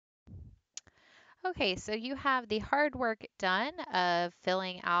Okay, so you have the hard work done of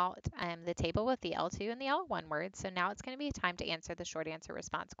filling out the table with the L2 and the L1 words. So now it's going to be time to answer the short answer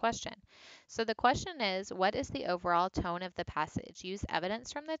response question. So the question is, what is the overall tone of the passage? Use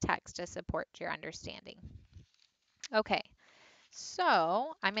evidence from the text to support your understanding. Okay,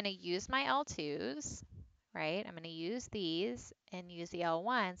 so I'm going to use my L2s, right? I'm going to use these and use the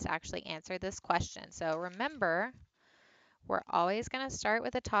L1s to actually answer this question. So remember, we're always going to start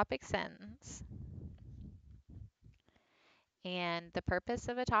with a topic sentence. And the purpose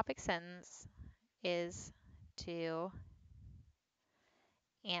of a topic sentence is to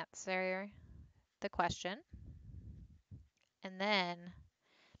answer the question. And then,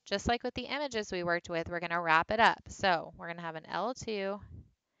 just like with the images we worked with, we're going to wrap it up. So we're going to have an L2,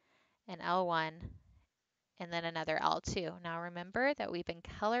 an L1, and then another L2. Now remember that we've been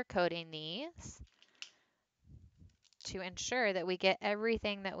color coding these to ensure that we get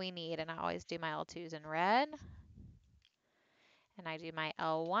everything that we need. And I always do my L2s in red, and I do my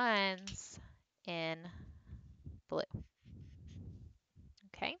L1s in blue.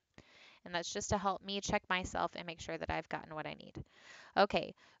 Okay? And that's just to help me check myself and make sure that I've gotten what I need.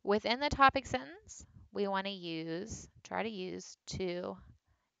 Okay, within the topic sentence, we want to try to use two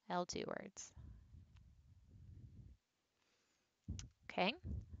L2 words. Okay,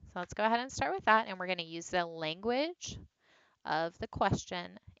 so let's go ahead and start with that, and we're going to use the language of the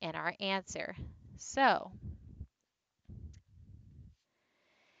question in our answer. So,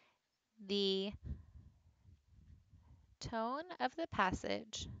 the tone of the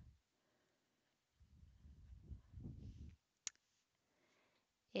passage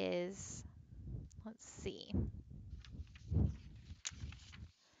is, let's see,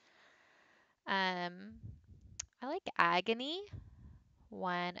 I like agony,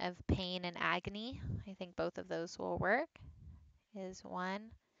 one of pain and agony. I think both of those will work. Is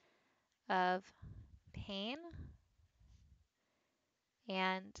one of pain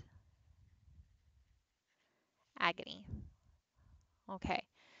and agony. Okay,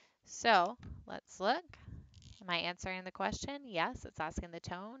 so let's look. Am I answering the question? Yes, it's asking the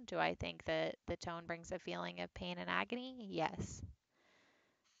tone. Do I think that the tone brings a feeling of pain and agony? Yes.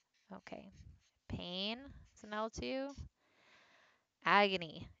 Okay, pain is an L2.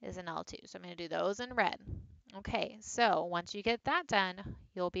 Agony is an L2. So I'm going to do those in red. Okay, so once you get that done,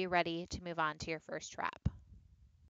 you'll be ready to move on to your first wrap.